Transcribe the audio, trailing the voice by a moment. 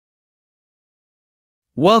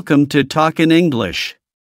Welcome to Talkin' English.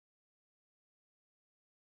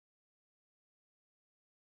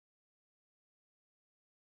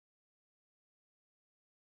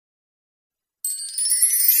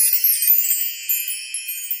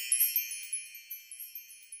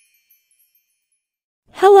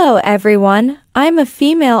 Hello everyone, I'm a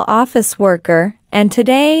female office worker, and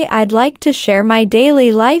today I'd like to share my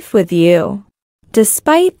daily life with you.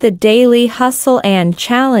 Despite the daily hustle and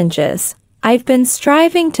challenges, I've been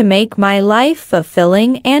striving to make my life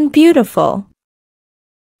fulfilling and beautiful.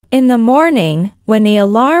 In the morning, when the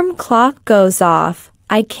alarm clock goes off,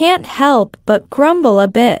 I can't help but grumble a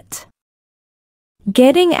bit.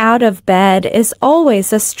 Getting out of bed is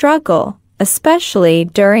always a struggle, especially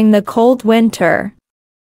during the cold winter.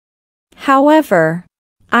 However,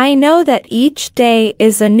 I know that each day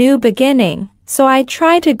is a new beginning, so I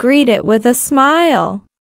try to greet it with a smile.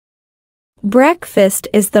 Breakfast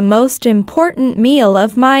is the most important meal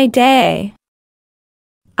of my day.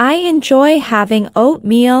 I enjoy having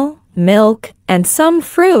oatmeal, milk, and some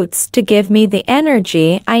fruits to give me the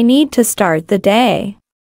energy I need to start the day.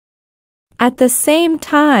 At the same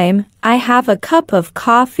time, I have a cup of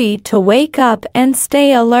coffee to wake up and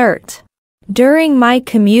stay alert. During my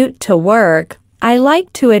commute to work, I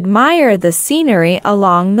like to admire the scenery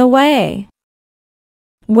along the way.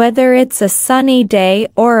 Whether it's a sunny day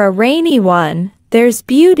or a rainy one, there's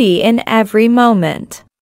beauty in every moment.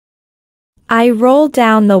 I roll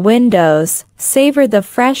down the windows, savor the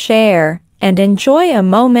fresh air, and enjoy a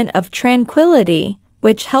moment of tranquility,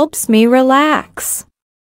 which helps me relax.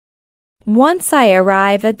 Once I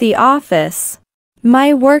arrive at the office,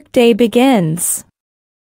 my workday begins.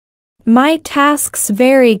 My tasks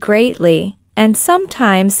vary greatly, and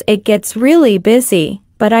sometimes it gets really busy,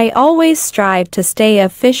 but I always strive to stay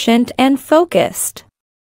efficient and focused.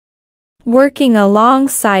 Working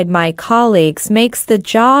alongside my colleagues makes the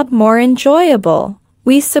job more enjoyable.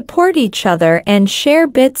 We support each other and share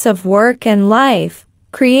bits of work and life,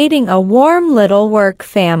 creating a warm little work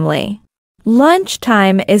family.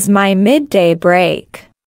 Lunchtime is my midday break.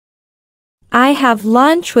 I have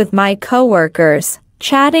lunch with my coworkers,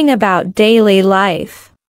 chatting about daily life.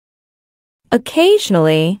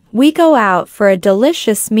 Occasionally, we go out for a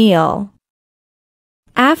delicious meal.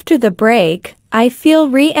 After the break, I feel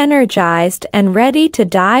re-energized and ready to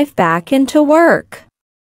dive back into work.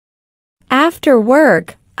 After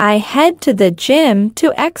work, I head to the gym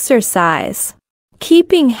to exercise.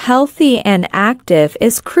 Keeping healthy and active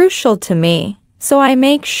is crucial to me, so I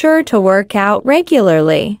make sure to work out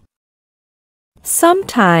regularly.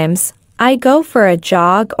 Sometimes, I go for a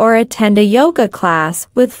jog or attend a yoga class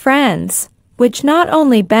with friends, which not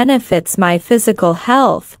only benefits my physical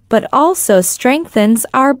health but also strengthens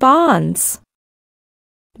our bonds.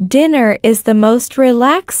 Dinner is the most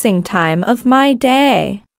relaxing time of my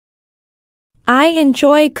day. I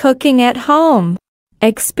enjoy cooking at home,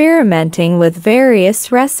 experimenting with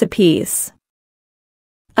various recipes.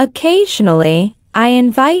 Occasionally, I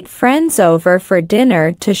invite friends over for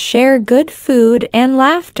dinner to share good food and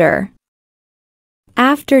laughter.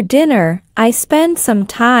 After dinner, I spend some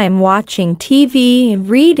time watching TV,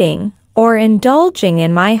 reading, or indulging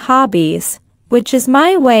in my hobbies, which is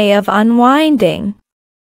my way of unwinding.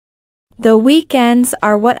 The weekends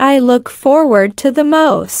are what I look forward to the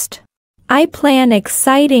most. I plan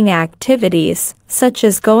exciting activities, such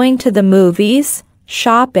as going to the movies,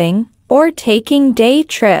 shopping, or taking day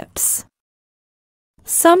trips.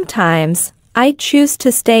 Sometimes, I choose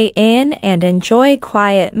to stay in and enjoy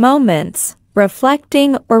quiet moments,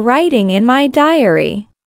 reflecting or writing in my diary.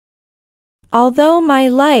 Although my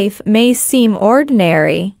life may seem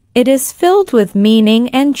ordinary, it is filled with meaning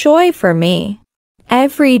and joy for me.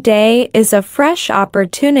 Every day is a fresh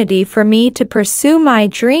opportunity for me to pursue my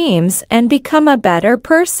dreams and become a better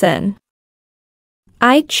person.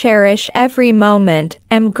 I cherish every moment,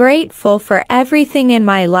 am grateful for everything in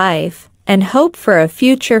my life, and hope for a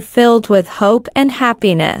future filled with hope and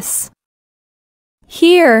happiness.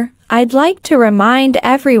 Here, I'd like to remind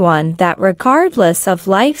everyone that regardless of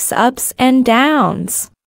life's ups and downs,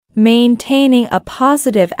 maintaining a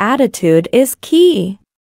positive attitude is key.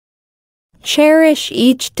 Cherish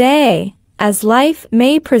each day, as life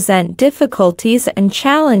may present difficulties and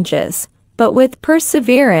challenges, but with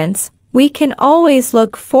perseverance, we can always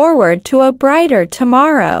look forward to a brighter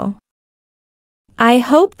tomorrow. I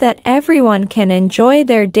hope that everyone can enjoy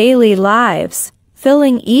their daily lives,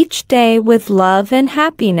 filling each day with love and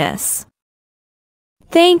happiness.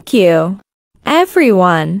 Thank you,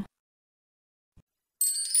 everyone.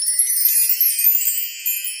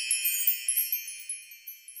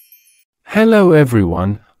 Hello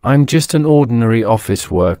everyone, I'm just an ordinary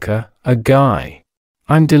office worker, a guy.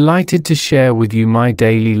 I'm delighted to share with you my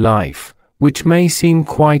daily life, which may seem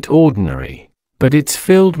quite ordinary, but it's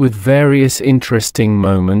filled with various interesting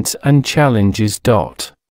moments and challenges.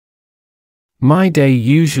 My day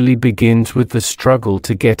usually begins with the struggle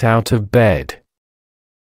to get out of bed.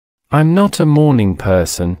 I'm not a morning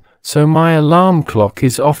person, so my alarm clock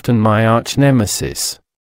is often my arch nemesis.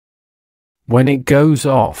 When it goes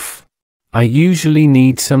off, I usually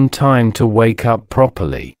need some time to wake up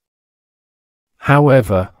properly.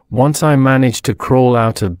 However, once I manage to crawl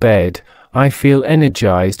out of bed, I feel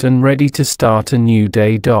energized and ready to start a new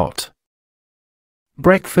day.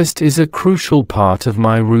 Breakfast is a crucial part of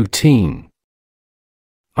my routine.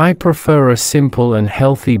 I prefer a simple and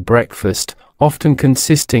healthy breakfast, often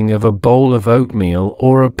consisting of a bowl of oatmeal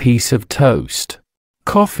or a piece of toast.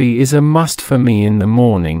 Coffee is a must for me in the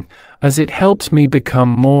morning, as it helps me become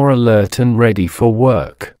more alert and ready for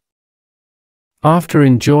work. After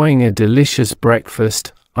enjoying a delicious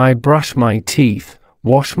breakfast, I brush my teeth,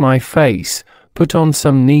 wash my face, put on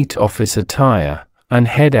some neat office attire, and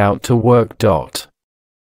head out to work.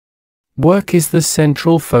 Work is the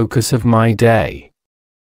central focus of my day.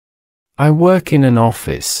 I work in an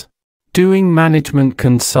office, doing management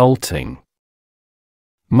consulting.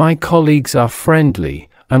 My colleagues are friendly,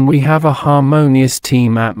 and we have a harmonious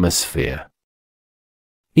team atmosphere.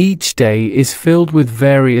 Each day is filled with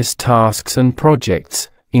various tasks and projects,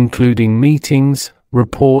 including meetings,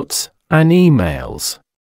 reports, and emails.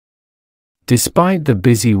 Despite the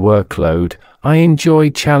busy workload, I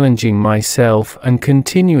enjoy challenging myself and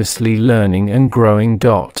continuously learning and growing.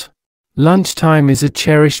 Lunchtime is a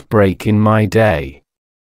cherished break in my day.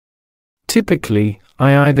 Typically,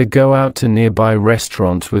 I either go out to nearby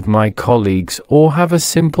restaurants with my colleagues or have a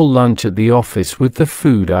simple lunch at the office with the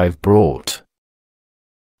food I've brought.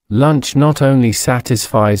 Lunch not only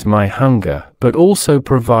satisfies my hunger, but also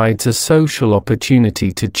provides a social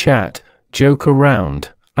opportunity to chat, joke around,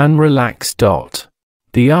 and relax.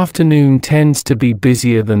 The afternoon tends to be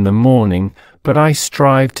busier than the morning, but I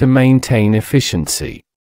strive to maintain efficiency.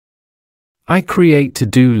 I create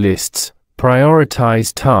to-do lists,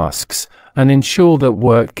 prioritize tasks, and ensure that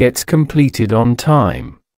work gets completed on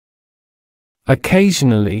time.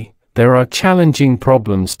 Occasionally, there are challenging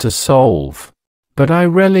problems to solve, but I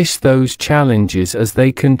relish those challenges as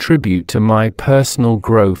they contribute to my personal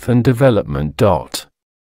growth and development.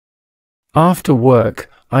 After work,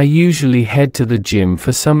 I usually head to the gym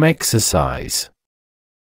for some exercise.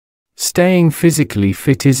 Staying physically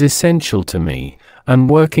fit is essential to me, and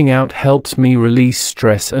working out helps me release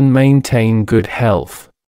stress and maintain good health.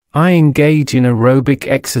 I engage in aerobic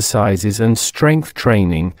exercises and strength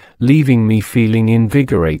training, leaving me feeling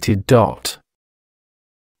invigorated.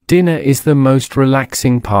 Dinner is the most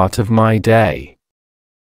relaxing part of my day.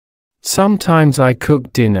 Sometimes I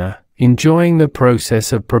cook dinner, enjoying the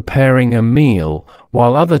process of preparing a meal,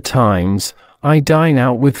 while other times, I dine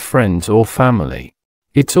out with friends or family.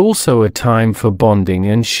 It's also a time for bonding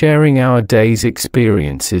and sharing our day's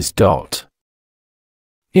experiences.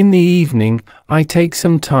 In the evening, I take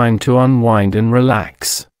some time to unwind and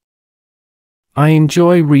relax. I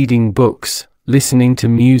enjoy reading books, listening to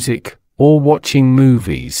music, or watching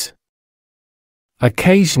movies.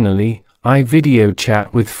 Occasionally, I video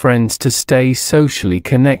chat with friends to stay socially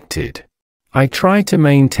connected. I try to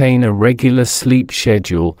maintain a regular sleep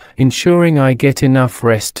schedule, ensuring I get enough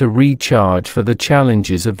rest to recharge for the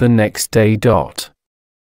challenges of the next day.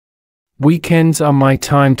 Weekends are my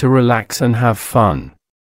time to relax and have fun.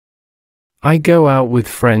 I go out with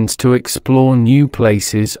friends to explore new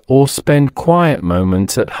places or spend quiet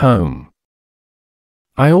moments at home.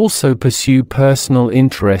 I also pursue personal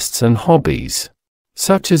interests and hobbies,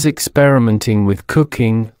 such as experimenting with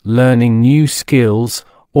cooking, learning new skills,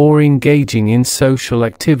 or engaging in social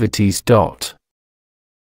activities.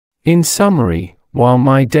 In summary, while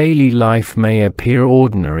my daily life may appear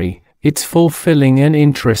ordinary, it's fulfilling and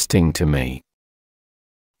interesting to me.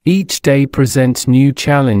 Each day presents new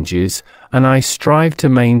challenges, and I strive to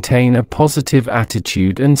maintain a positive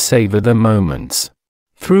attitude and savor the moments.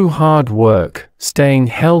 Through hard work, staying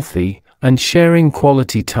healthy, and sharing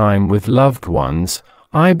quality time with loved ones,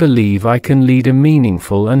 I believe I can lead a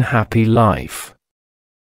meaningful and happy life.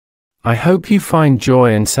 I hope you find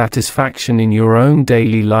joy and satisfaction in your own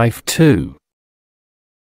daily life too.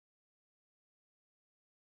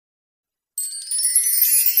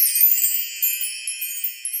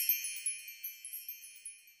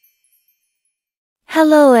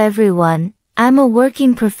 Hello everyone, I'm a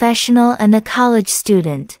working professional and a college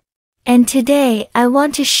student. And today I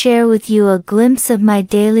want to share with you a glimpse of my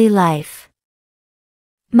daily life.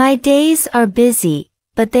 My days are busy,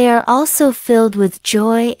 but they are also filled with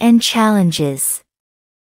joy and challenges.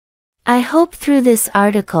 I hope through this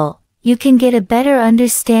article, you can get a better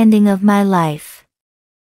understanding of my life.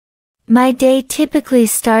 My day typically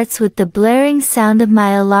starts with the blaring sound of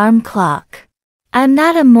my alarm clock. I'm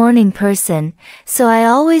not a morning person, so I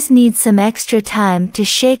always need some extra time to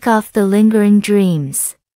shake off the lingering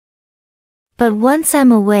dreams. But once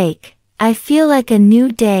I'm awake, I feel like a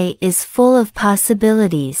new day is full of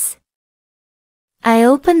possibilities. I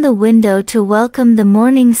open the window to welcome the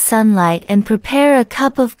morning sunlight and prepare a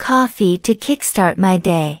cup of coffee to kickstart my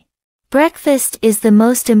day. Breakfast is the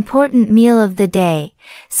most important meal of the day,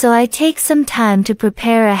 so I take some time to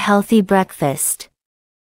prepare a healthy breakfast.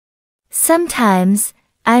 Sometimes,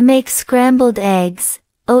 I make scrambled eggs,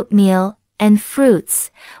 oatmeal, and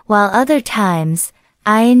fruits, while other times,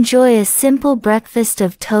 I enjoy a simple breakfast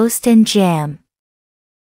of toast and jam.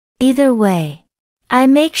 Either way, I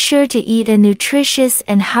make sure to eat a nutritious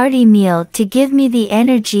and hearty meal to give me the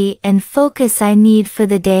energy and focus I need for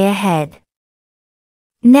the day ahead.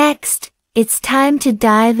 Next, it's time to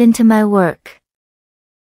dive into my work.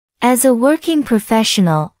 As a working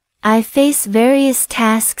professional, I face various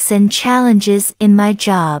tasks and challenges in my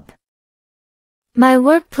job. My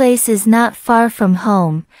workplace is not far from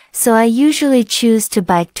home, so I usually choose to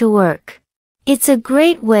bike to work. It's a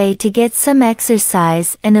great way to get some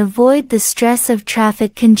exercise and avoid the stress of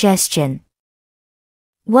traffic congestion.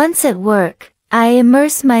 Once at work, I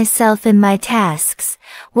immerse myself in my tasks,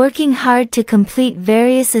 working hard to complete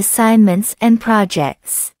various assignments and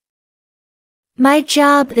projects. My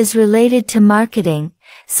job is related to marketing,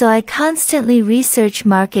 so I constantly research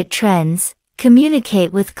market trends,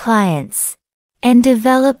 communicate with clients, and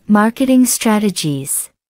develop marketing strategies.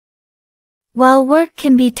 While work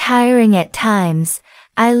can be tiring at times,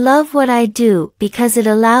 I love what I do because it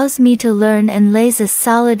allows me to learn and lays a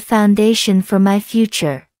solid foundation for my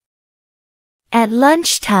future. At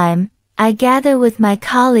lunchtime, I gather with my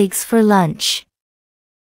colleagues for lunch.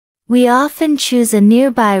 We often choose a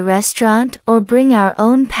nearby restaurant or bring our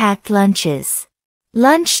own packed lunches.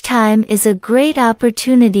 Lunchtime is a great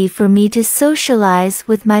opportunity for me to socialize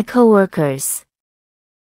with my coworkers.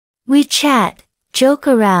 We chat, joke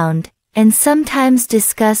around, and sometimes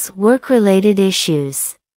discuss work-related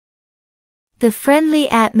issues. The friendly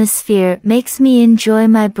atmosphere makes me enjoy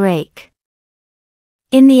my break.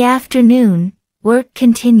 In the afternoon, work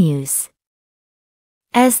continues.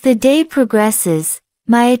 As the day progresses,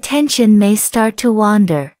 my attention may start to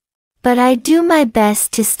wander. But I do my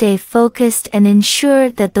best to stay focused and ensure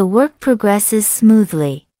that the work progresses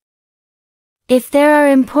smoothly. If there are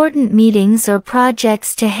important meetings or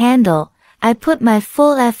projects to handle, I put my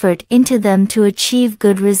full effort into them to achieve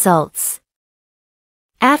good results.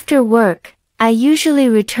 After work, I usually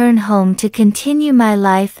return home to continue my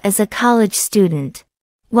life as a college student.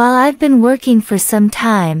 While I've been working for some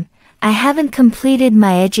time, I haven't completed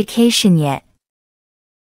my education yet.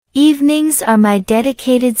 Evenings are my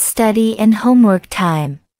dedicated study and homework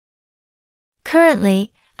time.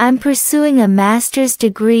 Currently, I'm pursuing a master's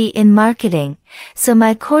degree in marketing, so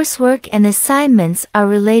my coursework and assignments are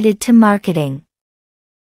related to marketing.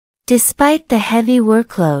 Despite the heavy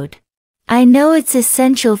workload, I know it's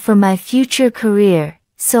essential for my future career,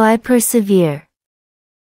 so I persevere.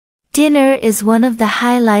 Dinner is one of the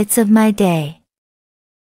highlights of my day.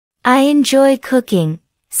 I enjoy cooking,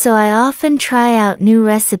 so I often try out new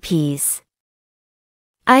recipes.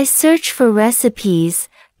 I search for recipes,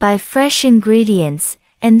 buy fresh ingredients,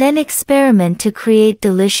 and then experiment to create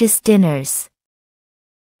delicious dinners.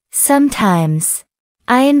 Sometimes,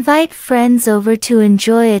 I invite friends over to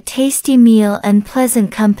enjoy a tasty meal and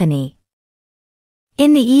pleasant company.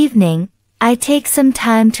 In the evening, I take some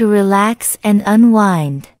time to relax and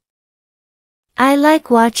unwind. I like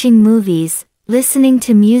watching movies, listening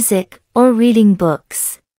to music, or reading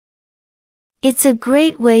books. It's a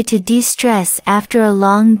great way to de-stress after a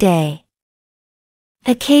long day.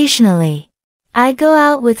 Occasionally, I go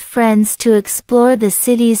out with friends to explore the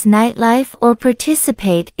city's nightlife or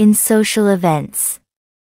participate in social events.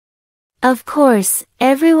 Of course,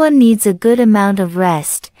 everyone needs a good amount of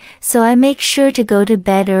rest, so I make sure to go to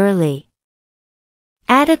bed early.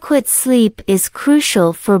 Adequate sleep is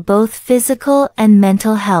crucial for both physical and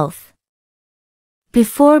mental health.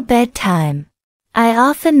 Before bedtime, I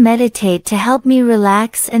often meditate to help me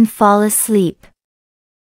relax and fall asleep.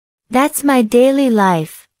 That's my daily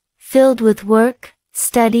life, filled with work,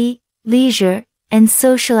 study, leisure, and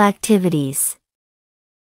social activities.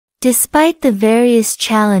 Despite the various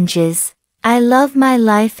challenges, I love my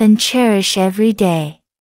life and cherish every day.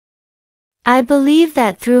 I believe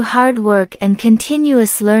that through hard work and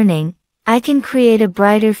continuous learning, I can create a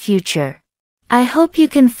brighter future. I hope you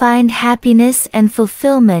can find happiness and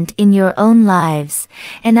fulfillment in your own lives,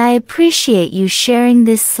 and I appreciate you sharing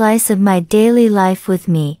this slice of my daily life with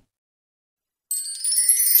me.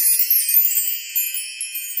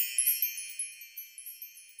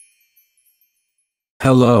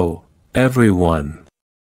 Hello, everyone.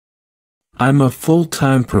 I'm a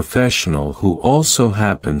full-time professional who also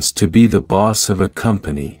happens to be the boss of a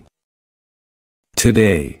company.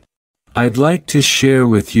 Today, I'd like to share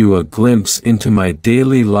with you a glimpse into my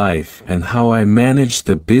daily life and how I manage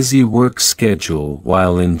the busy work schedule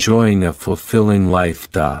while enjoying a fulfilling life.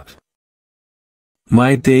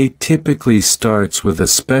 My day typically starts with a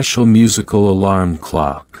special musical alarm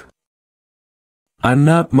clock. I'm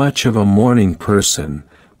not much of a morning person,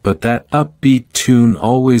 but that upbeat tune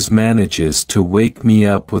always manages to wake me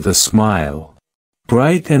up with a smile.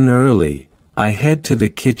 Bright and early, I head to the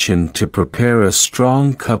kitchen to prepare a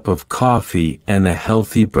strong cup of coffee and a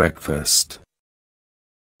healthy breakfast.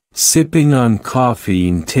 Sipping on coffee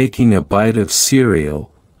and taking a bite of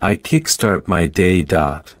cereal, I kickstart my day.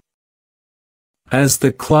 As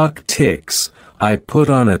the clock ticks, I put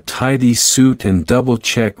on a tidy suit and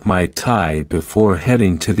double-check my tie before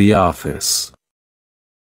heading to the office.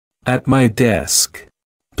 At my desk,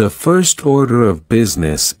 the first order of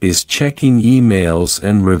business is checking emails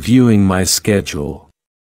and reviewing my schedule.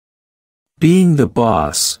 Being the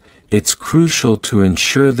boss, it's crucial to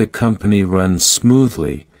ensure the company runs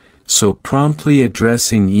smoothly, so promptly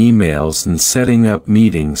addressing emails and setting up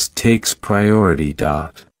meetings takes priority.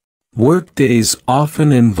 Workdays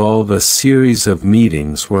often involve a series of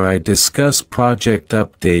meetings where I discuss project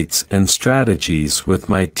updates and strategies with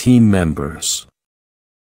my team members.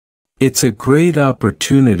 It's a great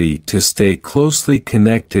opportunity to stay closely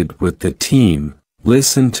connected with the team,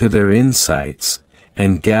 listen to their insights,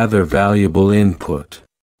 and gather valuable input.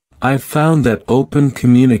 I've found that open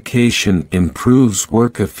communication improves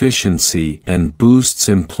work efficiency and boosts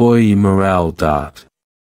employee morale.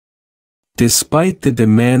 Despite the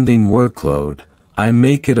demanding workload, I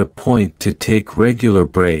make it a point to take regular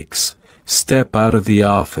breaks, step out of the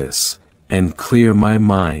office, and clear my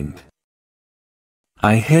mind.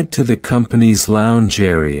 I head to the company's lounge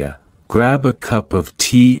area, grab a cup of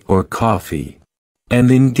tea or coffee, and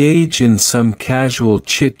engage in some casual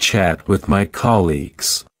chit-chat with my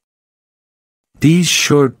colleagues. These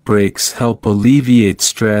short breaks help alleviate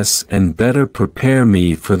stress and better prepare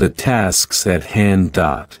me for the tasks at hand.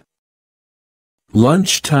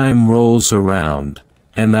 Lunchtime rolls around,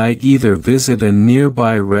 and I either visit a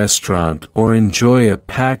nearby restaurant or enjoy a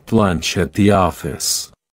packed lunch at the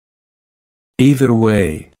office. Either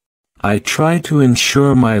way, I try to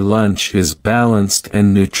ensure my lunch is balanced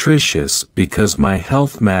and nutritious because my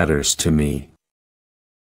health matters to me.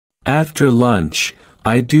 After lunch,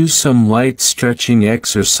 I do some light stretching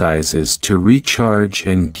exercises to recharge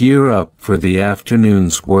and gear up for the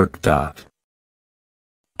afternoon's work.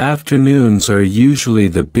 Afternoons are usually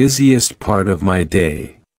the busiest part of my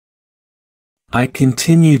day. I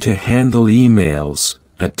continue to handle emails,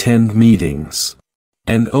 attend meetings,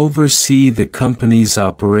 and oversee the company's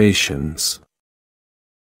operations.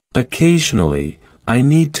 Occasionally, I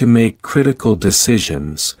need to make critical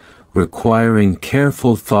decisions, requiring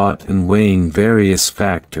careful thought and weighing various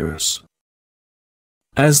factors.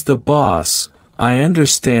 As the boss, I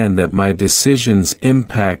understand that my decisions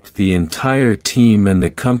impact the entire team and the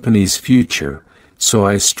company's future, so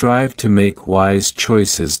I strive to make wise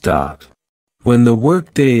choices. When the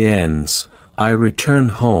workday ends, I return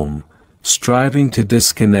home, striving to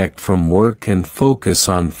disconnect from work and focus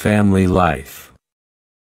on family life.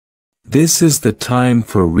 This is the time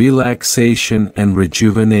for relaxation and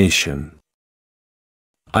rejuvenation.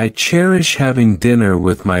 I cherish having dinner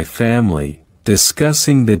with my family,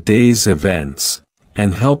 discussing the day's events,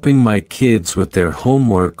 and helping my kids with their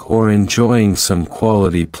homework or enjoying some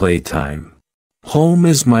quality playtime. Home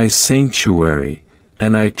is my sanctuary,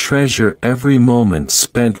 and I treasure every moment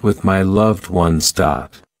spent with my loved ones.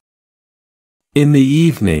 In the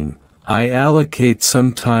evening, I allocate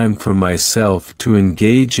some time for myself to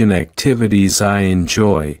engage in activities I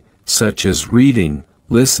enjoy, such as reading,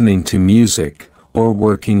 listening to music, or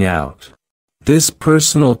working out. This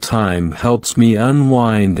personal time helps me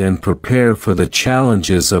unwind and prepare for the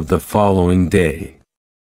challenges of the following day.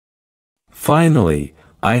 Finally,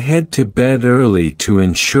 I head to bed early to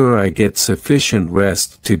ensure I get sufficient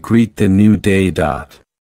rest to greet the new day.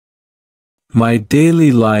 My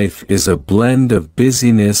daily life is a blend of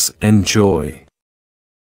busyness and joy.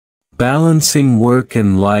 Balancing work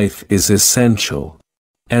and life is essential,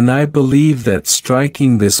 and I believe that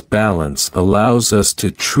striking this balance allows us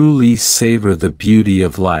to truly savor the beauty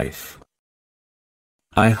of life.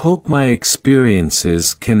 I hope my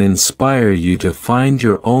experiences can inspire you to find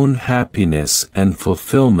your own happiness and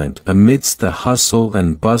fulfillment amidst the hustle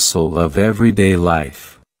and bustle of everyday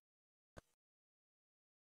life.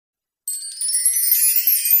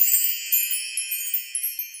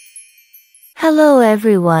 Hello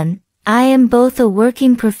everyone, I am both a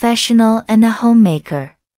working professional and a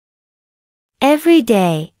homemaker. Every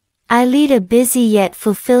day, I lead a busy yet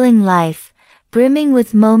fulfilling life, brimming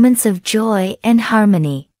with moments of joy and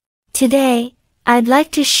harmony. Today, I'd like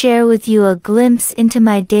to share with you a glimpse into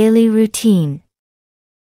my daily routine.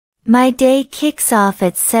 My day kicks off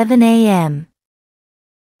at 7 a.m.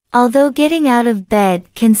 Although getting out of bed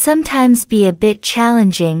can sometimes be a bit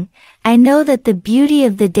challenging, I know that the beauty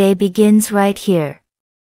of the day begins right here.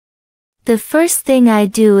 The first thing I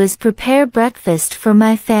do is prepare breakfast for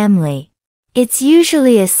my family. It's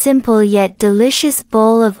usually a simple yet delicious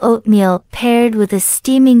bowl of oatmeal paired with a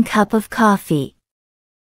steaming cup of coffee.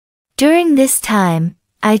 During this time,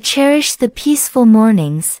 I cherish the peaceful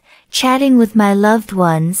mornings, chatting with my loved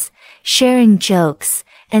ones, sharing jokes,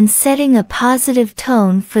 and setting a positive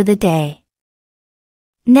tone for the day.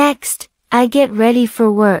 Next, I get ready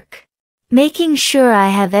for work, making sure I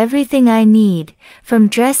have everything I need, from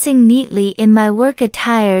dressing neatly in my work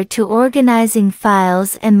attire to organizing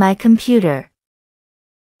files and my computer.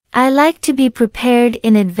 I like to be prepared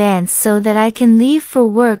in advance so that I can leave for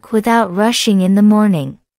work without rushing in the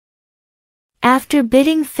morning. After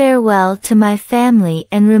bidding farewell to my family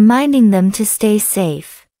and reminding them to stay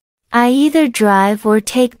safe, I either drive or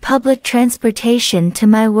take public transportation to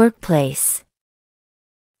my workplace.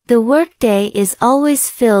 The workday is always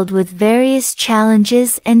filled with various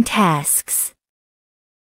challenges and tasks.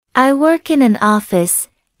 I work in an office,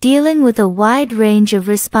 dealing with a wide range of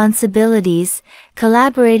responsibilities,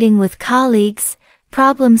 collaborating with colleagues,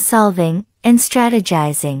 problem solving, and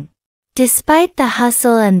strategizing. Despite the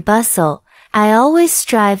hustle and bustle, I always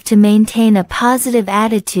strive to maintain a positive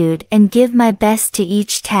attitude and give my best to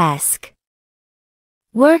each task.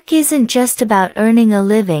 Work isn't just about earning a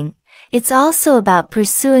living, it's also about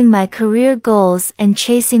pursuing my career goals and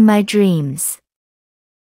chasing my dreams.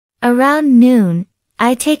 Around noon,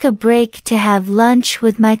 I take a break to have lunch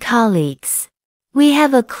with my colleagues. We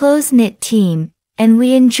have a close-knit team, and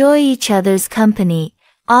we enjoy each other's company,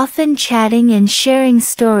 often chatting and sharing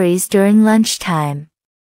stories during lunchtime.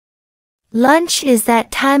 Lunch is that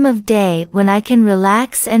time of day when I can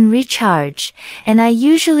relax and recharge, and I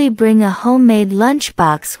usually bring a homemade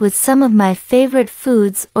lunchbox with some of my favorite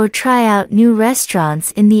foods or try out new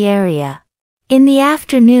restaurants in the area. In the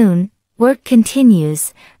afternoon, work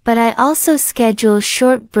continues, but I also schedule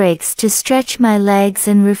short breaks to stretch my legs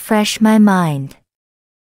and refresh my mind.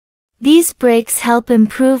 These breaks help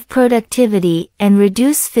improve productivity and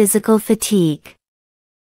reduce physical fatigue.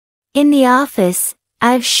 In the office,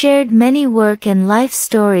 I've shared many work and life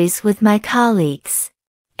stories with my colleagues,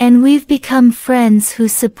 and we've become friends who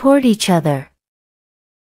support each other.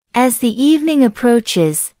 As the evening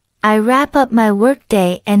approaches, I wrap up my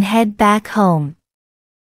workday and head back home.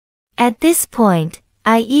 At this point,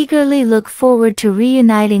 I eagerly look forward to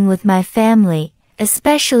reuniting with my family,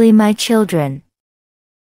 especially my children.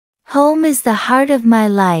 Home is the heart of my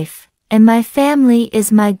life, and my family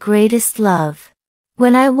is my greatest love.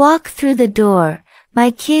 When I walk through the door, my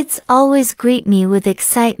kids always greet me with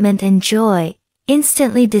excitement and joy,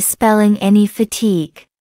 instantly dispelling any fatigue.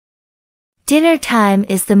 Dinner time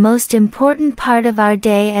is the most important part of our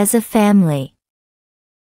day as a family.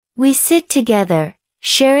 We sit together,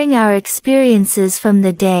 sharing our experiences from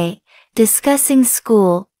the day, discussing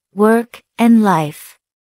school, work, and life.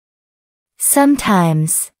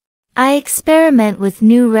 Sometimes, I experiment with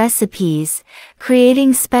new recipes,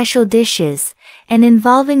 creating special dishes, and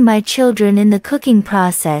involving my children in the cooking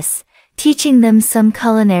process, teaching them some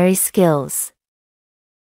culinary skills.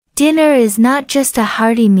 Dinner is not just a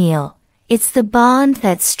hearty meal, it's the bond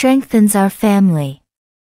that strengthens our family.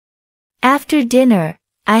 After dinner,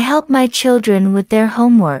 I help my children with their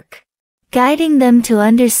homework, guiding them to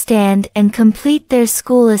understand and complete their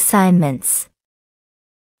school assignments.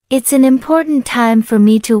 It's an important time for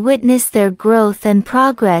me to witness their growth and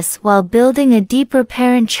progress while building a deeper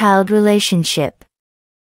parent-child relationship.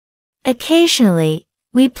 Occasionally,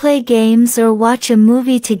 we play games or watch a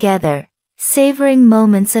movie together, savoring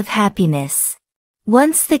moments of happiness.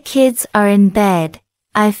 Once the kids are in bed,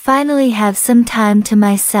 I finally have some time to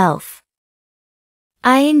myself.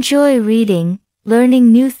 I enjoy reading,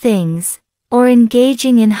 learning new things, or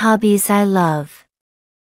engaging in hobbies I love.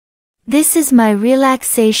 This is my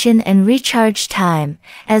relaxation and recharge time,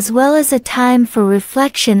 as well as a time for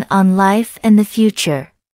reflection on life and the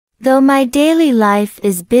future. Though my daily life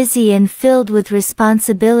is busy and filled with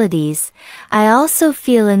responsibilities, I also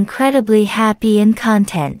feel incredibly happy and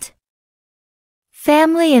content.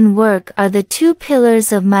 Family and work are the two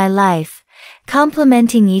pillars of my life,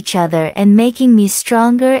 complementing each other and making me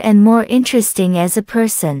stronger and more interesting as a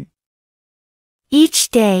person.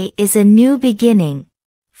 Each day is a new beginning,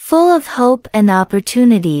 full of hope and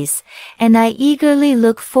opportunities, and I eagerly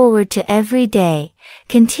look forward to every day,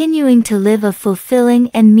 continuing to live a fulfilling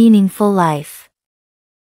and meaningful life.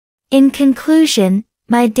 In conclusion,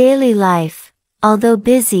 my daily life, although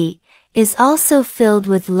busy, is also filled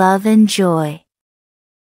with love and joy.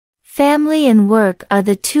 Family and work are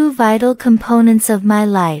the two vital components of my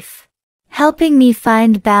life, helping me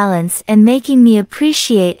find balance and making me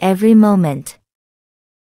appreciate every moment.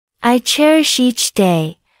 I cherish each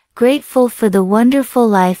day, grateful for the wonderful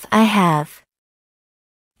life I have.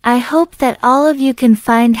 I hope that all of you can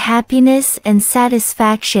find happiness and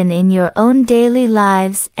satisfaction in your own daily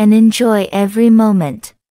lives and enjoy every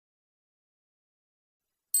moment.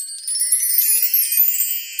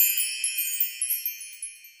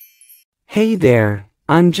 Hey there,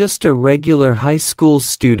 I'm just a regular high school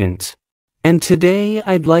student. And today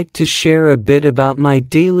I'd like to share a bit about my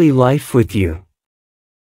daily life with you.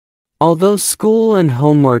 Although school and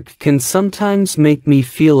homework can sometimes make me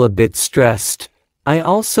feel a bit stressed, I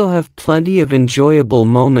also have plenty of enjoyable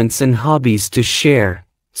moments and hobbies to share,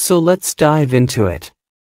 so let's dive into it.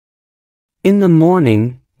 In the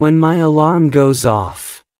morning, when my alarm goes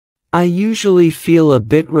off, I usually feel a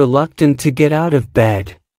bit reluctant to get out of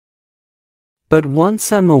bed. But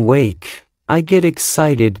once I'm awake, I get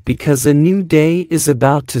excited because a new day is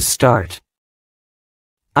about to start.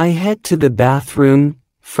 I head to the bathroom,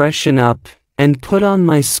 freshen up, and put on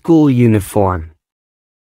my school uniform.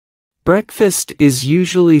 Breakfast is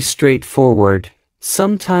usually straightforward.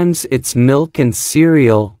 Sometimes it's milk and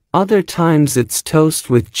cereal, other times it's toast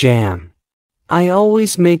with jam. I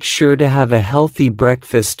always make sure to have a healthy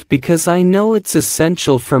breakfast because I know it's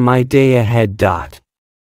essential for my day ahead.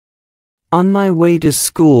 On my way to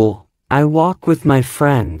school, I walk with my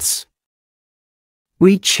friends.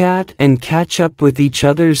 We chat and catch up with each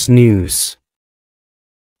other's news.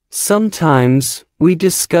 Sometimes, we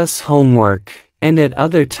discuss homework, and at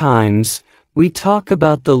other times, we talk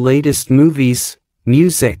about the latest movies,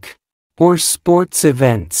 music, or sports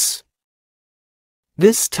events.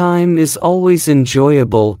 This time is always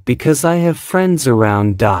enjoyable because I have friends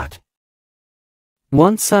around.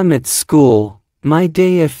 Once I'm at school, my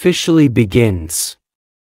day officially begins.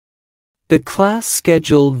 The class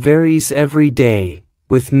schedule varies every day,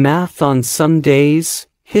 with math on some days,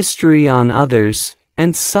 history on others,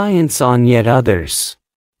 and science on yet others.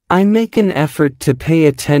 I make an effort to pay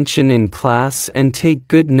attention in class and take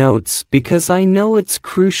good notes because I know it's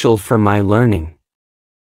crucial for my learning.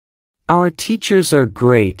 Our teachers are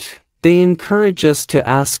great. They encourage us to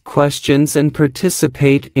ask questions and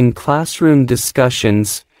participate in classroom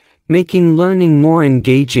discussions, making learning more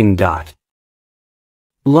engaging.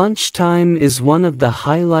 Lunchtime is one of the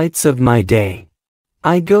highlights of my day.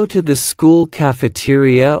 I go to the school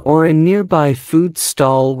cafeteria or a nearby food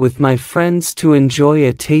stall with my friends to enjoy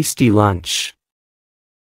a tasty lunch.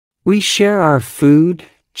 We share our food,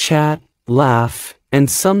 chat, laugh, and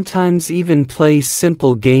sometimes even play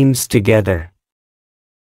simple games together.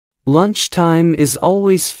 Lunchtime is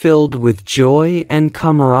always filled with joy and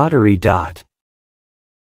camaraderie.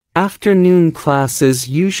 Afternoon classes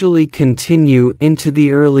usually continue into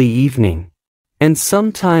the early evening. And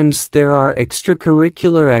sometimes there are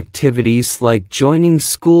extracurricular activities like joining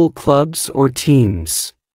school clubs or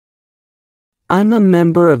teams. I'm a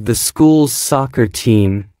member of the school's soccer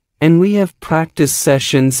team, and we have practice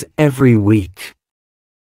sessions every week.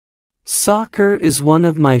 Soccer is one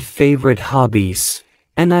of my favorite hobbies,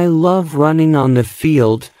 and I love running on the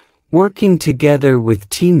field, working together with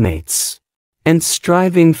teammates, and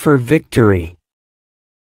striving for victory.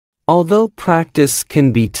 Although practice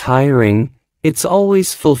can be tiring, it's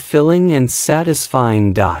always fulfilling and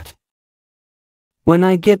satisfying. When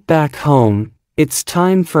I get back home, it's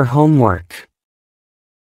time for homework.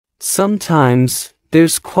 Sometimes,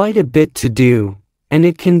 there's quite a bit to do, and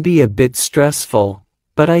it can be a bit stressful,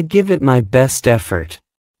 but I give it my best effort.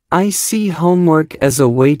 I see homework as a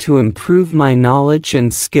way to improve my knowledge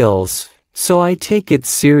and skills, so I take it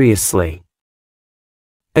seriously.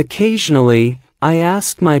 Occasionally, I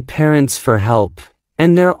ask my parents for help,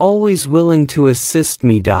 and they're always willing to assist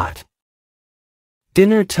me.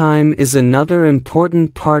 Dinner time is another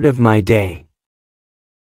important part of my day.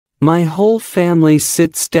 My whole family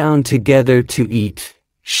sits down together to eat,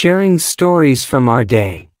 sharing stories from our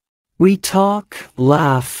day. We talk,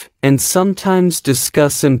 laugh, and sometimes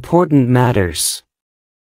discuss important matters.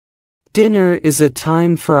 Dinner is a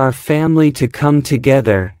time for our family to come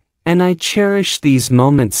together, and I cherish these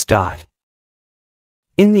moments.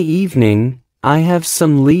 In the evening, I have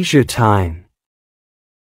some leisure time.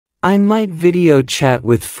 I might video chat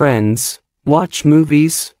with friends, watch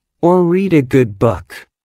movies, or read a good book.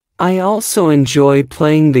 I also enjoy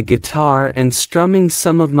playing the guitar and strumming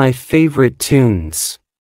some of my favorite tunes.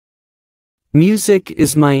 Music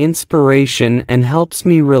is my inspiration and helps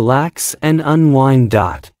me relax and unwind.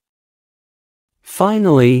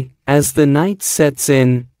 Finally, as the night sets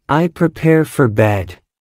in, I prepare for bed.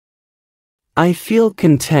 I feel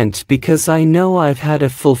content because I know I've had a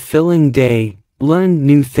fulfilling day, learned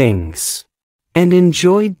new things, and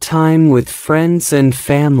enjoyed time with friends and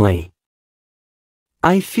family.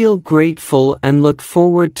 I feel grateful and look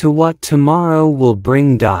forward to what tomorrow will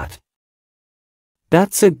bring.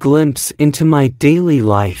 That's a glimpse into my daily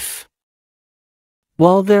life.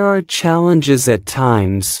 While there are challenges at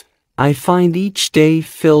times, I find each day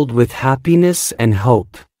filled with happiness and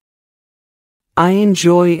hope. I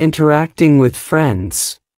enjoy interacting with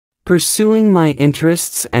friends, pursuing my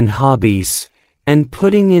interests and hobbies, and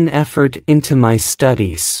putting in effort into my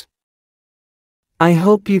studies. I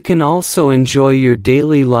hope you can also enjoy your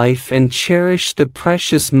daily life and cherish the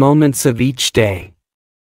precious moments of each day.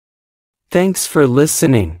 Thanks for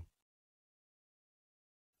listening.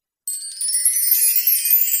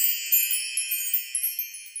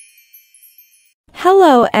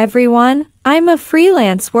 Hello everyone, I'm a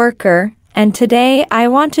freelance worker, and today I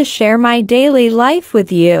want to share my daily life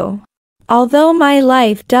with you. Although my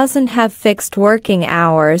life doesn't have fixed working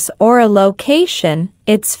hours or a location,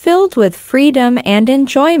 it's filled with freedom and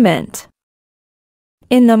enjoyment.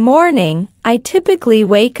 In the morning, I typically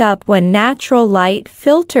wake up when natural light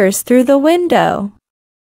filters through the window.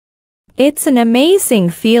 It's an amazing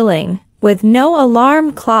feeling, with no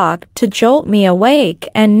alarm clock to jolt me awake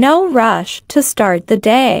and no rush to start the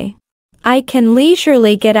day. I can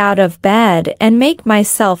leisurely get out of bed and make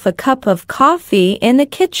myself a cup of coffee in the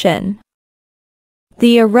kitchen.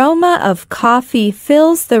 The aroma of coffee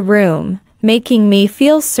fills the room, making me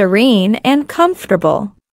feel serene and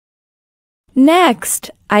comfortable.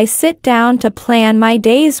 Next, I sit down to plan my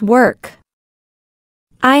day's work.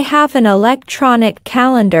 I have an electronic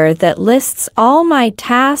calendar that lists all my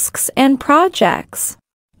tasks and projects,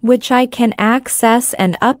 which I can access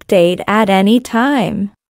and update at any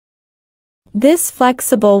time. This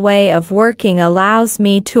flexible way of working allows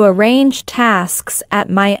me to arrange tasks at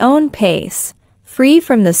my own pace, free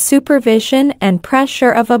from the supervision and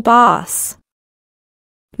pressure of a boss.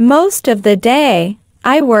 Most of the day,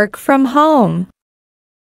 I work from home.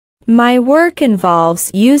 My work involves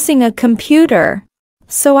using a computer,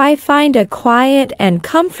 so I find a quiet and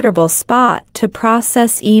comfortable spot to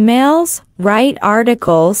process emails, write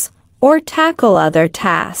articles, or tackle other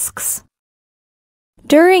tasks.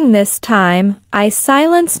 During this time, I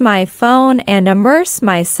silence my phone and immerse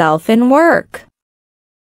myself in work.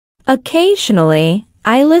 Occasionally,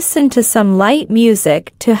 I listen to some light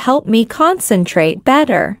music to help me concentrate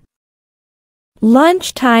better.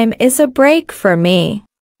 Lunchtime is a break for me,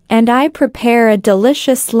 and I prepare a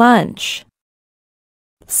delicious lunch.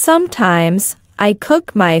 Sometimes, I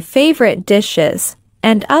cook my favorite dishes,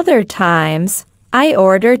 and other times, I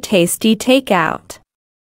order tasty takeout.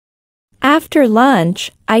 After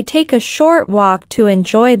lunch, I take a short walk to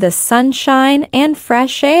enjoy the sunshine and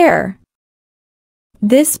fresh air.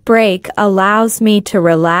 This break allows me to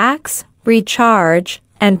relax, recharge,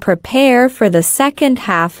 and prepare for the second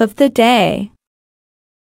half of the day.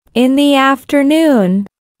 In the afternoon,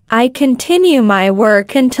 I continue my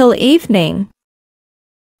work until evening.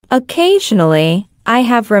 Occasionally, I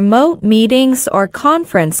have remote meetings or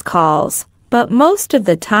conference calls, but most of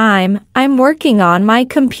the time, I'm working on my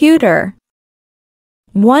computer.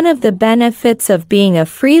 One of the benefits of being a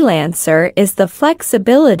freelancer is the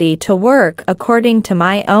flexibility to work according to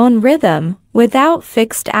my own rhythm, without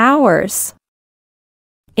fixed hours.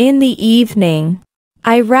 In the evening,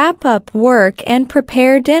 I wrap up work and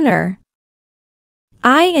prepare dinner.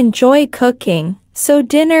 I enjoy cooking, so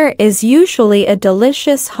dinner is usually a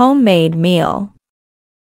delicious homemade meal.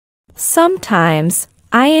 Sometimes,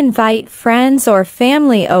 I invite friends or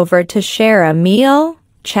family over to share a meal,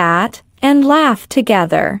 chat, and laugh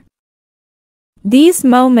together. These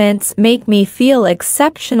moments make me feel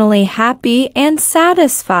exceptionally happy and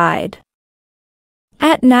satisfied.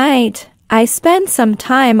 At night, I spend some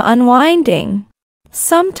time unwinding.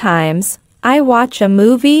 Sometimes, I watch a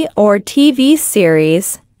movie or TV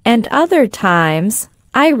series, and other times,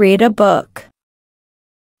 I read a book.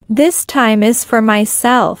 This time is for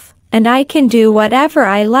myself, and I can do whatever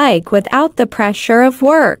I like without the pressure of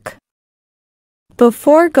work.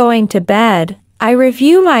 Before going to bed, I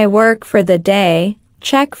review my work for the day,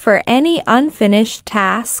 check for any unfinished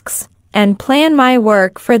tasks, and plan my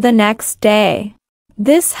work for the next day.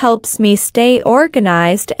 This helps me stay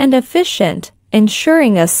organized and efficient,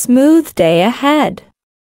 ensuring a smooth day ahead.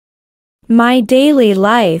 My daily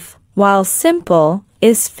life, while simple,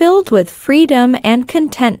 is filled with freedom and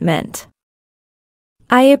contentment.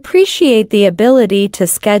 I appreciate the ability to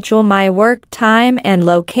schedule my work time and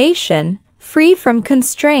location, free from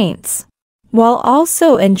constraints, while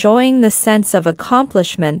also enjoying the sense of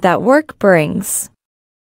accomplishment that work brings.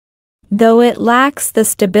 Though it lacks the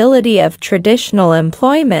stability of traditional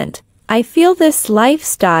employment, I feel this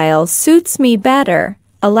lifestyle suits me better,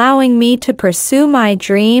 allowing me to pursue my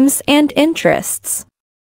dreams and interests.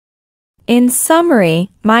 In summary,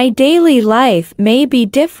 my daily life may be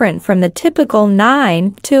different from the typical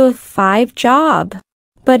 9 to 5 job,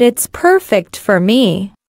 but it's perfect for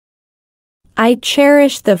me. I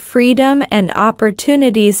cherish the freedom and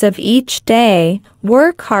opportunities of each day,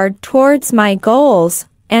 work hard towards my goals,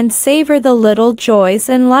 and savor the little joys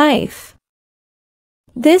in life.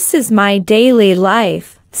 This is my daily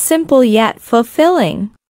life, simple yet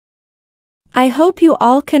fulfilling. I hope you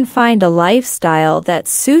all can find a lifestyle that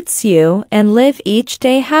suits you and live each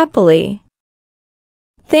day happily.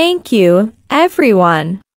 Thank you,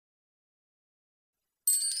 everyone.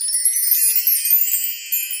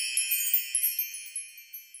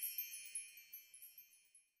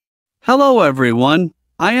 Hello everyone,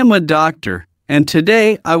 I am a doctor, and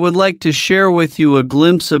today I would like to share with you a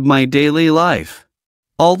glimpse of my daily life.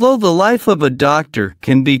 Although the life of a doctor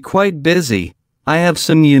can be quite busy, I have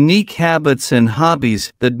some unique habits and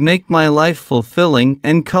hobbies that make my life fulfilling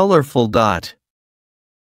and colorful.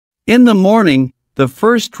 In the morning, the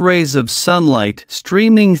first rays of sunlight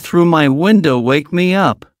streaming through my window wake me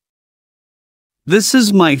up. This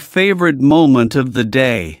is my favorite moment of the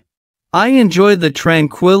day. I enjoy the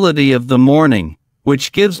tranquility of the morning,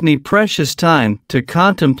 which gives me precious time to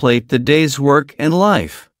contemplate the day's work and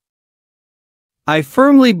life. I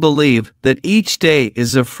firmly believe that each day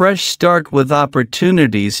is a fresh start with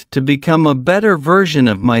opportunities to become a better version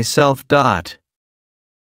of myself.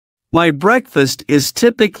 My breakfast is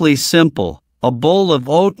typically simple, a bowl of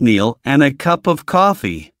oatmeal and a cup of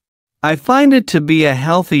coffee. I find it to be a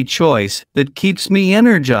healthy choice that keeps me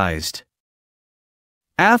energized.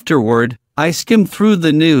 Afterward, I skim through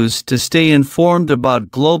the news to stay informed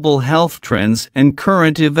about global health trends and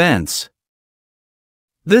current events.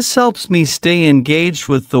 This helps me stay engaged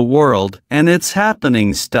with the world and its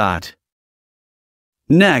happenings.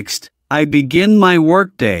 Next, I begin my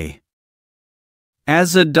workday.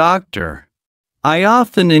 As a doctor, I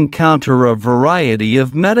often encounter a variety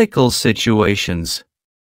of medical situations.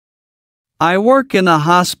 I work in a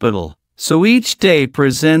hospital, so each day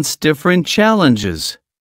presents different challenges.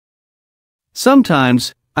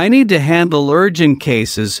 Sometimes, I need to handle urgent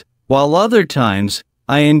cases, while other times,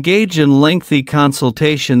 I engage in lengthy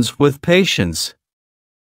consultations with patients.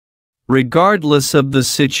 Regardless of the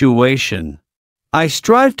situation, I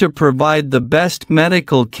strive to provide the best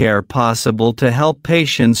medical care possible to help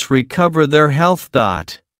patients recover their health.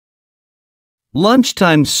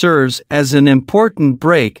 Lunchtime serves as an important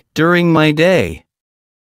break during my day.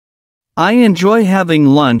 I enjoy having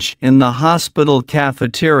lunch in the hospital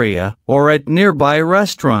cafeteria or at nearby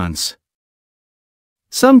restaurants.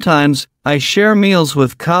 Sometimes, I share meals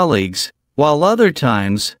with colleagues, while other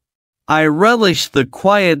times, I relish the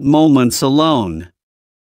quiet moments alone.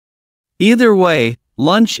 Either way,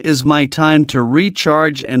 lunch is my time to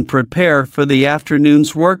recharge and prepare for the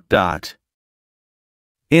afternoon's work.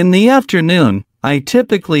 In the afternoon, I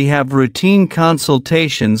typically have routine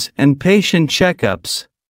consultations and patient checkups.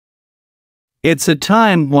 It's a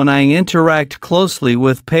time when I interact closely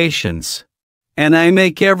with patients, and I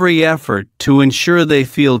make every effort to ensure they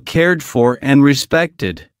feel cared for and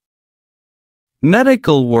respected.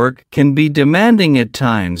 Medical work can be demanding at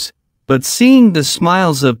times, but seeing the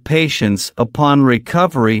smiles of patients upon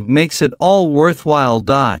recovery makes it all worthwhile.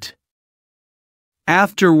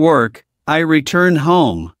 After work, I return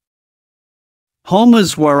home. Home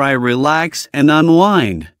is where I relax and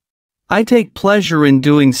unwind. I take pleasure in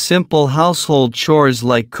doing simple household chores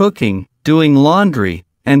like cooking, doing laundry,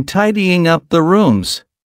 and tidying up the rooms.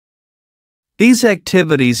 These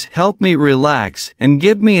activities help me relax and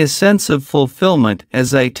give me a sense of fulfillment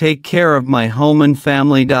as I take care of my home and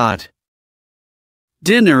family.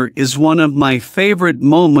 Dinner is one of my favorite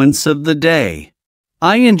moments of the day.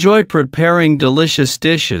 I enjoy preparing delicious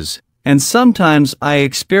dishes, and sometimes I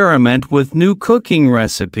experiment with new cooking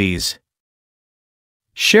recipes.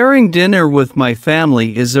 Sharing dinner with my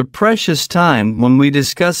family is a precious time when we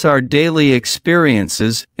discuss our daily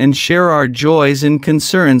experiences and share our joys and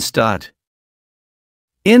concerns.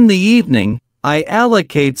 In the evening, I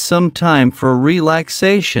allocate some time for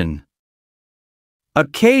relaxation.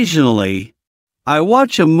 Occasionally, I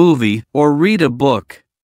watch a movie or read a book.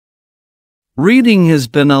 Reading has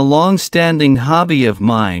been a long-standing hobby of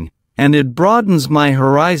mine, and it broadens my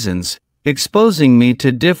horizons, exposing me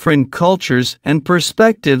to different cultures and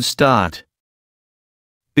perspectives.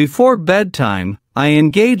 Before bedtime, I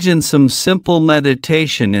engage in some simple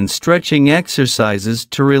meditation and stretching exercises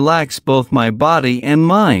to relax both my body and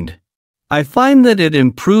mind. I find that it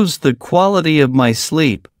improves the quality of my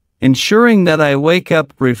sleep, ensuring that I wake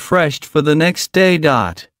up refreshed for the next day.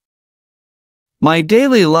 My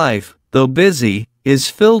daily life, though busy, is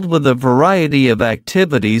filled with a variety of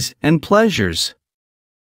activities and pleasures.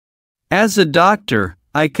 As a doctor,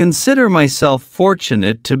 I consider myself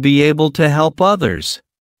fortunate to be able to help others,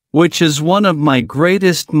 which is one of my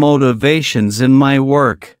greatest motivations in my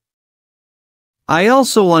work. I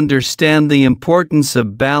also understand the importance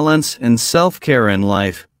of balance and self-care in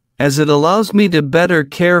life, as it allows me to better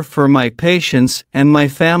care for my patients and my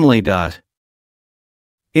family.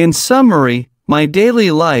 In summary, my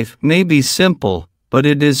daily life may be simple, but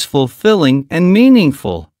it is fulfilling and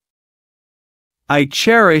meaningful. I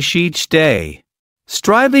cherish each day,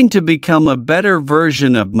 striving to become a better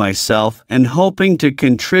version of myself and hoping to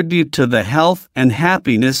contribute to the health and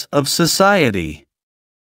happiness of society.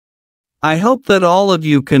 I hope that all of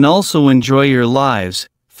you can also enjoy your lives,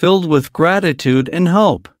 filled with gratitude and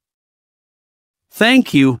hope.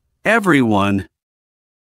 Thank you, everyone.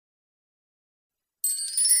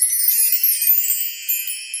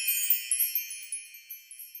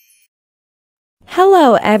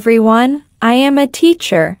 Hello everyone, I am a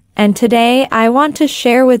teacher, and today I want to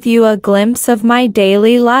share with you a glimpse of my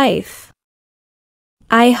daily life.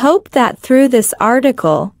 I hope that through this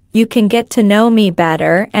article, you can get to know me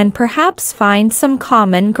better and perhaps find some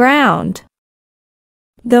common ground.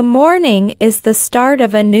 The morning is the start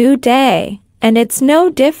of a new day, and it's no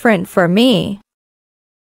different for me.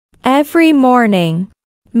 Every morning,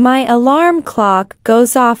 my alarm clock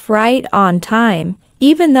goes off right on time,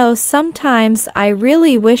 even though sometimes I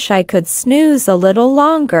really wish I could snooze a little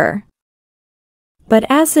longer. But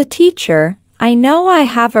as a teacher, I know I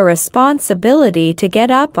have a responsibility to get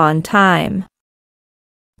up on time.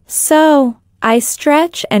 So, I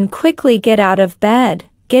stretch and quickly get out of bed,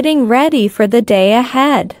 getting ready for the day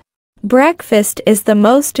ahead. Breakfast is the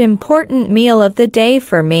most important meal of the day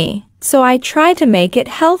for me, so I try to make it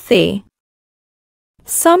healthy.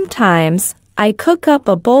 Sometimes, I cook up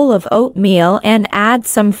a bowl of oatmeal and add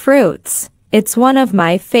some fruits. It's one of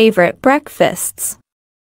my favorite breakfasts.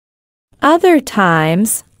 Other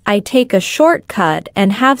times, I take a shortcut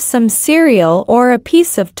and have some cereal or a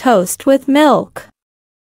piece of toast with milk.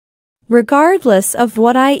 Regardless of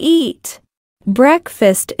what I eat,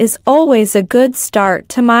 breakfast is always a good start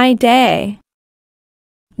to my day.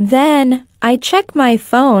 Then, I check my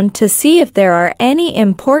phone to see if there are any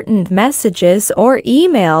important messages or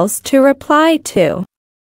emails to reply to.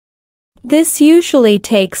 This usually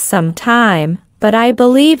takes some time, but I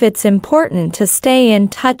believe it's important to stay in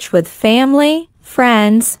touch with family,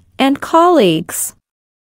 friends, and colleagues.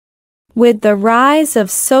 With the rise of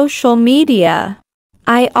social media,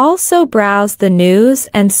 I also browse the news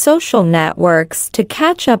and social networks to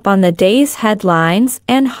catch up on the day's headlines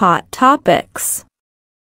and hot topics.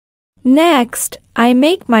 Next, I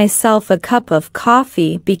make myself a cup of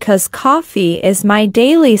coffee because coffee is my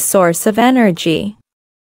daily source of energy.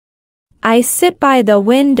 I sit by the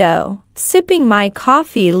window, sipping my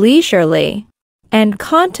coffee leisurely, and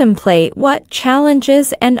contemplate what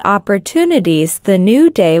challenges and opportunities the new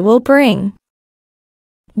day will bring.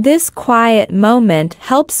 This quiet moment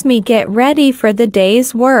helps me get ready for the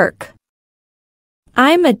day's work.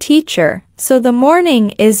 I'm a teacher, so the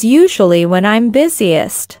morning is usually when I'm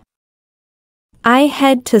busiest. I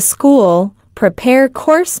head to school, prepare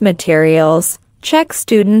course materials, check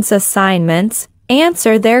students' assignments,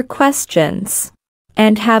 answer their questions,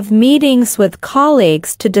 and have meetings with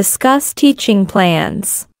colleagues to discuss teaching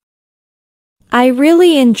plans. I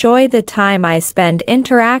really enjoy the time I spend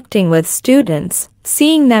interacting with students,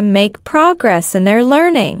 seeing them make progress in their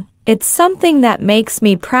learning. It's something that makes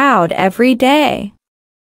me proud every day.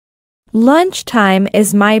 Lunchtime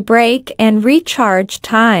is my break and recharge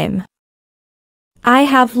time. I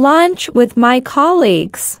have lunch with my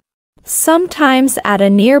colleagues, sometimes at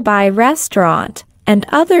a nearby restaurant, and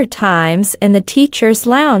other times in the teacher's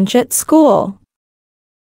lounge at school.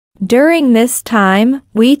 During this time,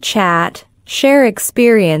 we chat, share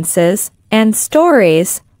experiences, and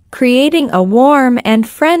stories, creating a warm and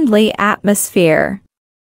friendly atmosphere.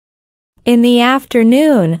 In the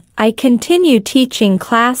afternoon, I continue teaching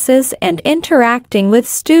classes and interacting with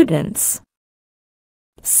students.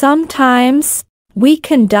 Sometimes, we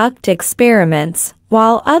conduct experiments,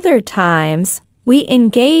 while other times, we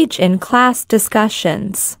engage in class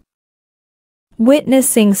discussions.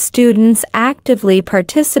 Witnessing students actively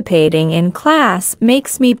participating in class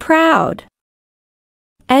makes me proud.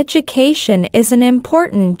 Education is an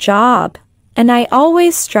important job, and I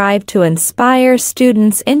always strive to inspire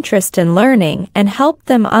students' interest in learning and help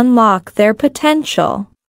them unlock their potential.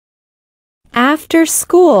 After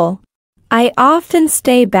school, I often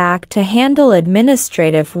stay back to handle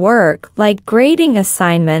administrative work like grading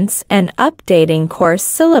assignments and updating course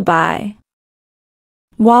syllabi.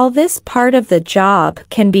 While this part of the job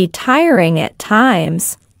can be tiring at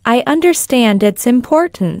times, I understand its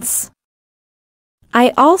importance.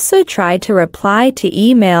 I also try to reply to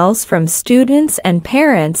emails from students and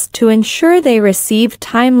parents to ensure they receive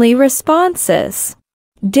timely responses.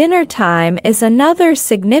 Dinner time is another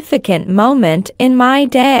significant moment in my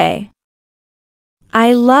day.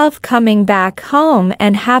 I love coming back home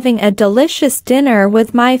and having a delicious dinner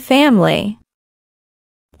with my family.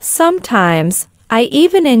 Sometimes, I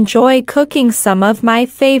even enjoy cooking some of my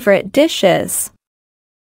favorite dishes.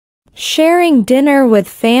 Sharing dinner with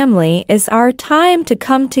family is our time to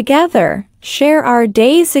come together, share our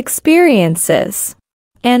day's experiences,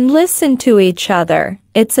 and listen to each other.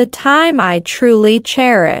 It's a time I truly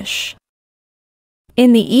cherish.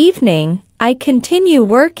 In the evening, I continue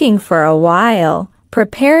working for a while,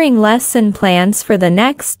 preparing lesson plans for the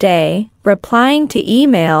next day, replying to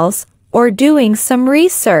emails, or doing some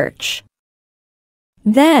research.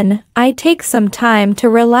 Then, I take some time to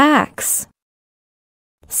relax.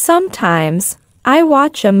 Sometimes, I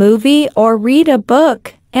watch a movie or read a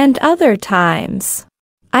book, and other times,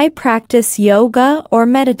 I practice yoga or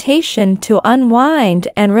meditation to unwind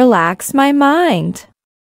and relax my mind.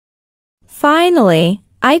 Finally,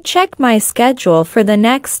 I check my schedule for the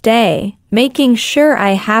next day, making sure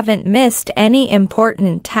I haven't missed any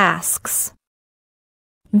important tasks.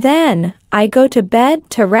 Then, I go to bed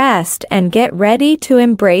to rest and get ready to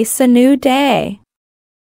embrace a new day.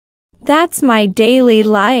 That's my daily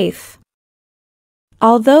life.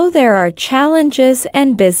 Although there are challenges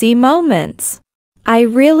and busy moments, I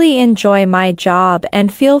really enjoy my job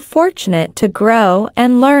and feel fortunate to grow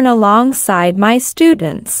and learn alongside my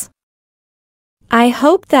students. I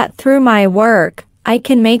hope that through my work, I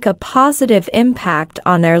can make a positive impact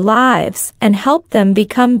on their lives and help them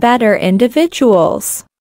become better individuals.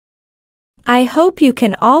 I hope you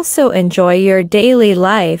can also enjoy your daily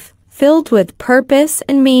life, filled with purpose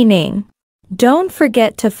and meaning. Don't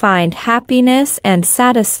forget to find happiness and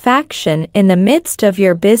satisfaction in the midst of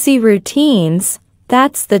your busy routines.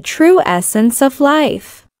 That's the true essence of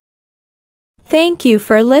life. Thank you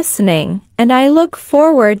for listening, and I look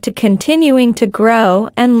forward to continuing to grow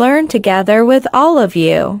and learn together with all of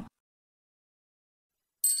you.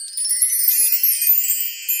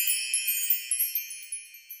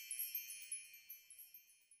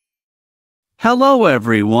 Hello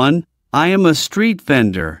everyone, I am a street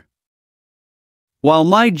vendor. While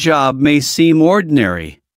my job may seem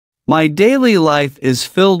ordinary, my daily life is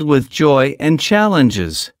filled with joy and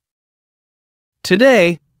challenges.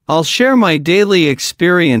 Today, I'll share my daily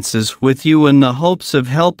experiences with you in the hopes of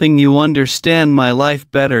helping you understand my life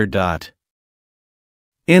better.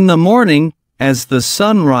 In the morning, as the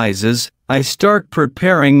sun rises, I start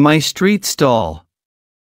preparing my street stall.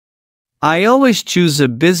 I always choose a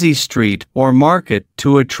busy street or market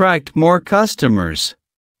to attract more customers.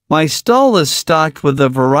 My stall is stocked with a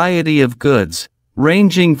variety of goods,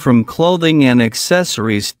 ranging from clothing and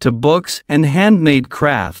accessories to books and handmade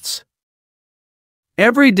crafts.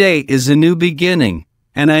 Every day is a new beginning,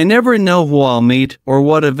 and I never know who I'll meet or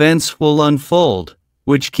what events will unfold,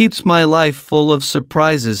 which keeps my life full of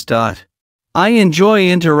surprises. I enjoy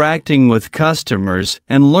interacting with customers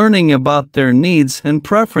and learning about their needs and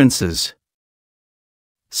preferences.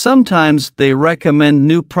 Sometimes they recommend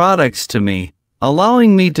new products to me,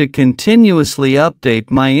 allowing me to continuously update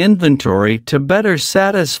my inventory to better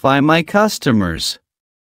satisfy my customers.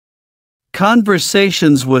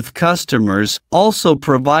 Conversations with customers also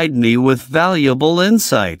provide me with valuable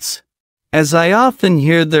insights, as I often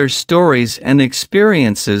hear their stories and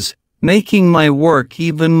experiences, making my work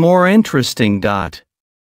even more interesting.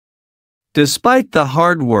 Despite the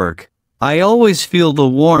hard work, I always feel the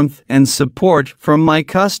warmth and support from my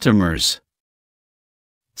customers.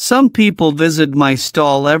 Some people visit my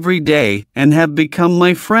stall every day and have become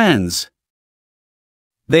my friends.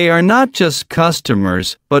 They are not just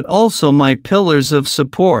customers but also my pillars of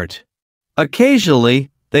support. Occasionally,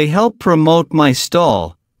 they help promote my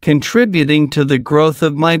stall, contributing to the growth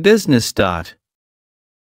of my business.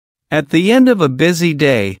 At the end of a busy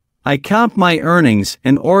day, I count my earnings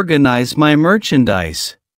and organize my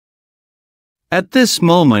merchandise. At this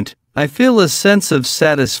moment, I feel a sense of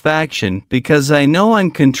satisfaction because I know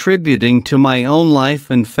I'm contributing to my own life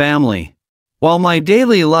and family. While my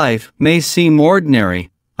daily life may seem ordinary,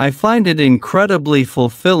 I find it incredibly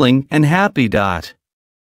fulfilling and happy.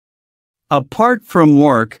 Apart from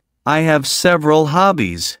work, I have several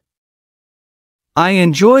hobbies. I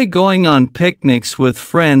enjoy going on picnics with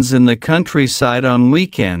friends in the countryside on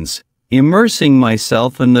weekends, immersing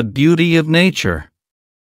myself in the beauty of nature.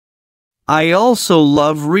 I also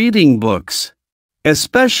love reading books,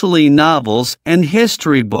 especially novels and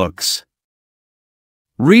history books.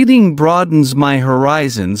 Reading broadens my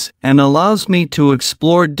horizons and allows me to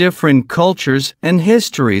explore different cultures and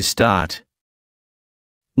histories.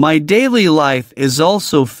 My daily life is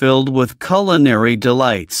also filled with culinary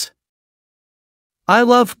delights. I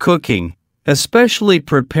love cooking, especially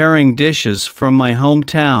preparing dishes from my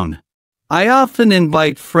hometown. I often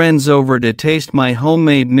invite friends over to taste my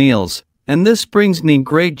homemade meals, and this brings me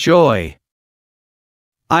great joy.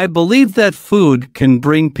 I believe that food can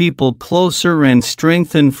bring people closer and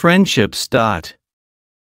strengthen friendships.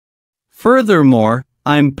 Furthermore,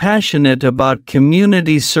 I'm passionate about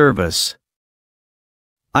community service.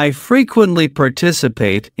 I frequently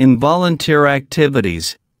participate in volunteer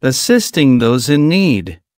activities, assisting those in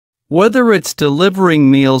need. Whether it's delivering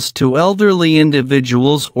meals to elderly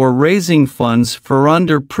individuals or raising funds for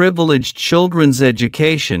underprivileged children's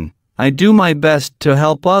education, I do my best to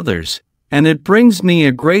help others, and it brings me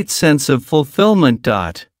a great sense of fulfillment.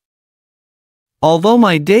 Although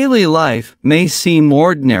my daily life may seem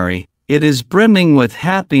ordinary, it is brimming with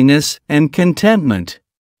happiness and contentment.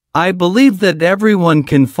 I believe that everyone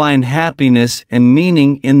can find happiness and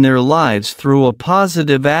meaning in their lives through a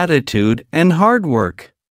positive attitude and hard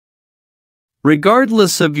work.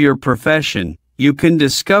 Regardless of your profession, you can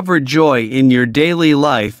discover joy in your daily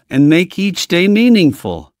life and make each day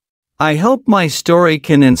meaningful. I hope my story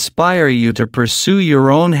can inspire you to pursue your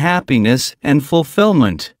own happiness and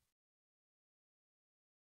fulfillment.